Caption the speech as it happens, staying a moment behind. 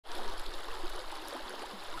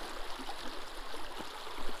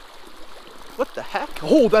What the heck?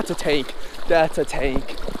 Oh, that's a tank. That's a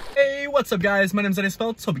tank. Hey, what's up guys? My name's Eddie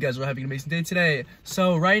Speltz. Hope you guys are having an amazing day today.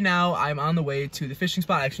 So right now I'm on the way to the fishing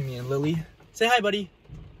spot. Actually, me and Lily. Say hi, buddy.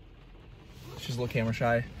 She's a little camera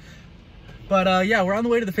shy. But yeah, we're on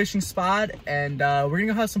the way to the fishing spot, and we're gonna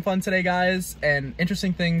go have some fun today, guys. And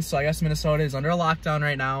interesting things. So I guess Minnesota is under a lockdown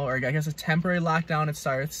right now, or I guess a temporary lockdown it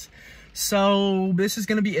starts. So this is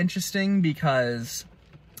gonna be interesting because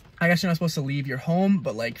I guess you're not supposed to leave your home,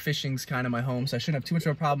 but like fishing's kind of my home, so I shouldn't have too much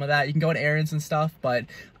of a problem with that. You can go on errands and stuff, but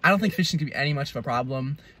I don't think fishing could be any much of a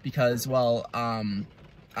problem because, well,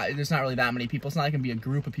 there's not really that many people. It's not like it can be a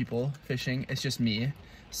group of people fishing. It's just me.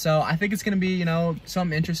 So I think it's gonna be, you know,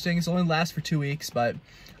 something interesting. It's only last for 2 weeks, but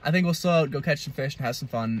I think we'll still go catch some fish and have some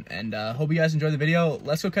fun. And hope you guys enjoy the video.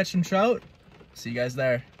 Let's go catch some trout. See you guys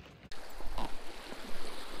there.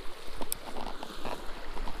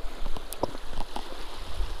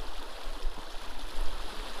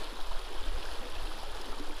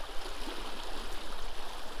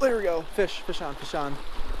 There we go. Fish on, fish on.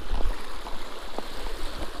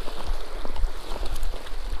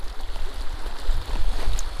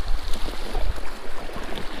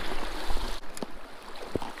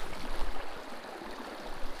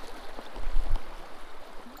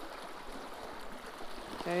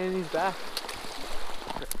 And he's back.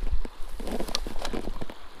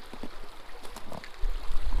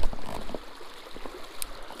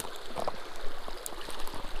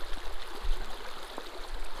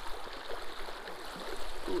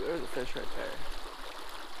 Ooh, there's a fish right there.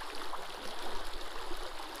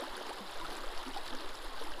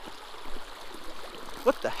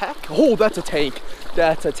 What the heck? Oh, that's a tank.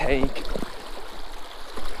 That's a tank.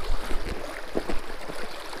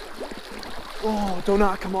 Oh, do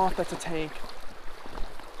not come off. That's a tank.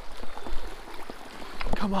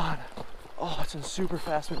 Come on. Oh, it's in super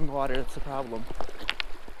fast moving water. That's the problem.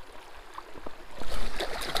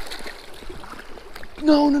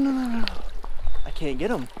 No, no, no, no, no. I can't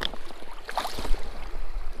get him.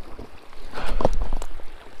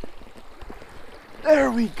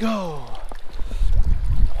 There we go.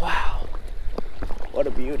 Wow. What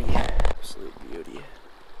a beauty. Absolute beauty.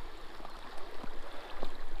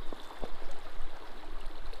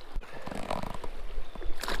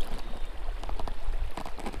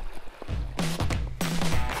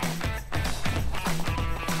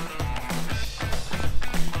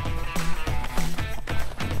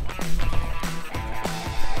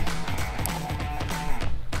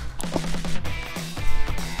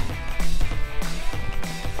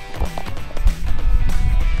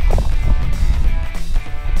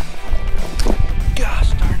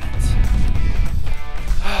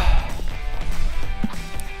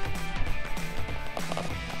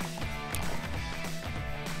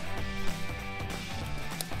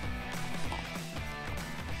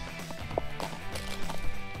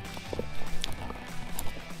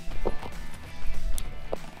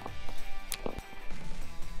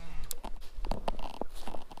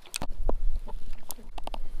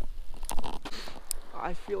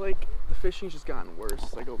 I feel like the fishing's just gotten worse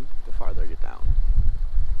as I go the farther I get down.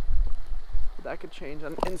 But that could change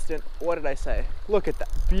on an instant. What did I say? Look at that.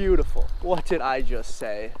 Beautiful. What did I just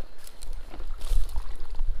say?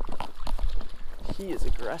 He is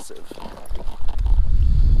aggressive.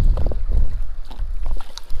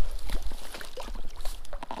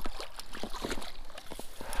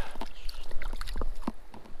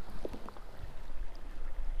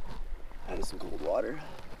 That is some cold water.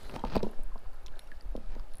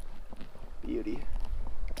 Beauty.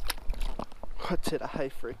 What did I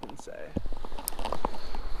freaking say?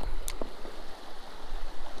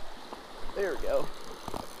 There we go.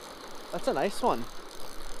 That's a nice one.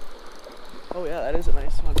 Oh yeah, that is a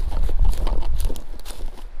nice one.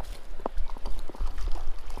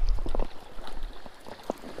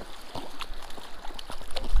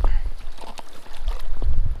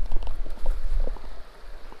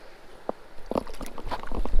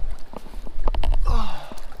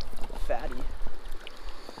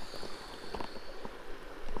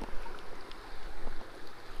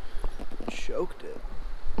 Choked it.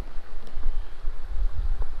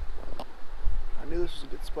 I knew this was a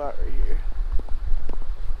good spot right here.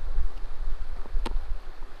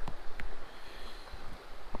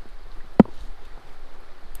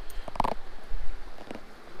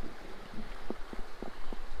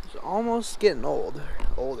 It's almost getting older.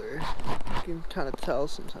 You can kind of tell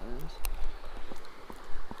sometimes.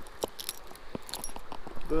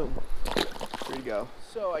 Boom. There you go.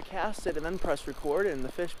 So I cast it and then pressed record, and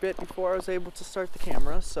the fish bit before I was able to start the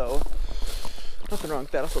camera, so nothing wrong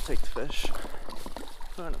with that. I'll still take the fish.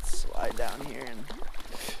 I'm gonna slide down here and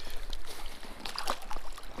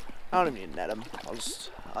I don't even need to net them. I'll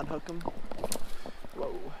just unhook them.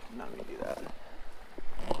 Whoa, not gonna do that.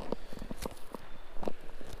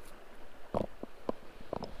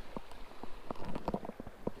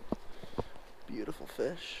 Beautiful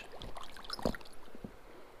fish.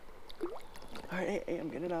 Alright, hey, I'm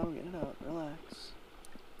getting it out, relax.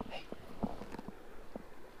 Hey.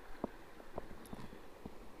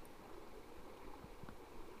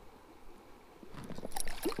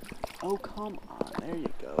 Oh, come on, there you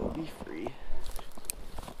go, be free.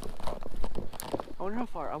 I wonder how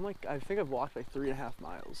far, I think I've walked like 3.5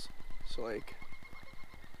 miles. So like,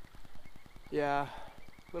 yeah,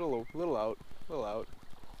 little out.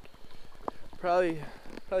 Probably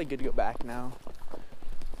good to go back now.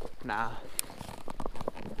 Nah.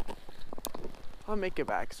 I'll make it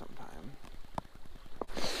back sometime.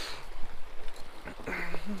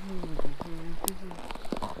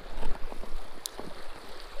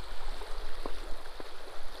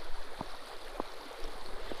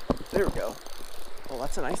 There we go. Oh,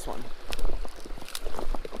 that's a nice one.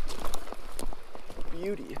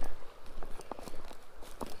 Beauty.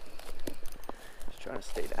 Just trying to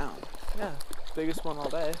stay down. Yeah, biggest one all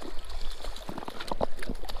day.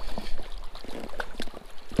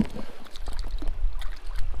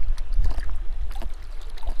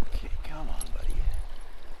 Okay, come on, buddy.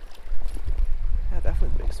 Yeah, definitely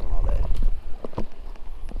the biggest one all day.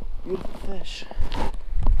 Beautiful fish.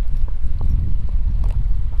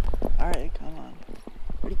 Alright, come on.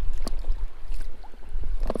 Ready?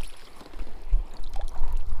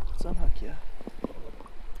 Let's unhook you.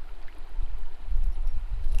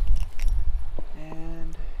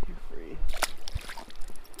 And you're free.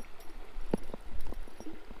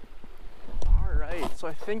 Alright, so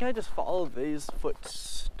I think I just followed these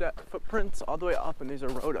footprints all the way up, and there's a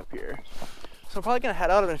road up here. So I'm probably gonna head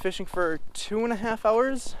out. I've been fishing for 2.5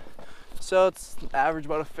 hours. So it's average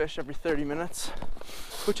about a fish every 30 minutes,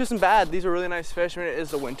 which isn't bad. These are really nice fish. I mean, it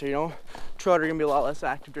is the winter, you know. Trout are gonna be a lot less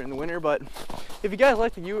active during the winter, but if you guys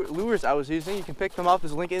like the lures I was using, you can pick them up.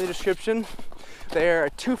 There's a link in the description. They're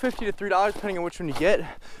 $2.50 to $3 depending on which one you get.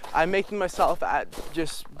 I make them myself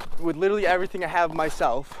with literally everything I have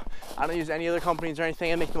myself. I don't use any other companies or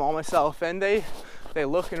anything. I make them all myself, and they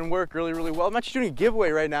look and work really, really well. I'm actually doing a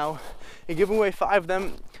giveaway right now. I'm giving away 5 of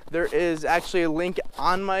them. There is actually a link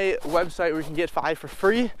on my website where you can get 5 for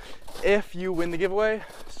free if you win the giveaway.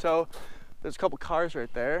 So there's a couple cars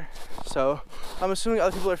right there. So I'm assuming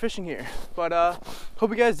other people are fishing here. But hope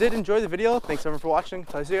you guys did enjoy the video. Thanks everyone for watching.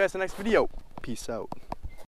 I'll see you guys in the next video. Peace out.